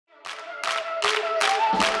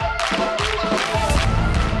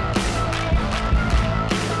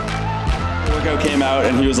Workout came out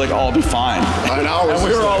and he was like, oh, I'll be fine. I know. And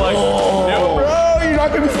we were all like, no, bro, you're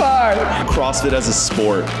not gonna be fine. CrossFit as a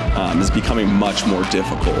sport is becoming much more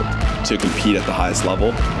difficult to compete at the highest level.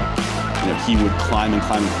 You know, he would climb and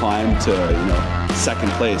climb and climb to, you know,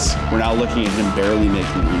 second place. We're now looking at him barely making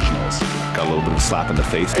regionals. Got a little bit of a slap in the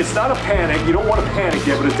face. It's not a panic. You don't want to panic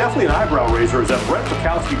yet, but it's definitely an eyebrow raiser. Is that Brent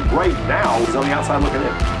Fikowski right now is on the outside looking in.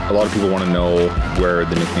 A lot of people want to know where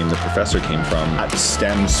the nickname The Professor came from. That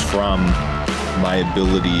stems from my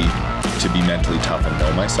ability to be mentally tough and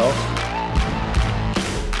know myself.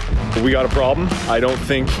 We got a problem. I don't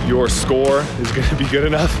think your score is going to be good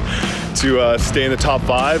enough to stay in the top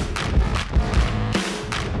 5.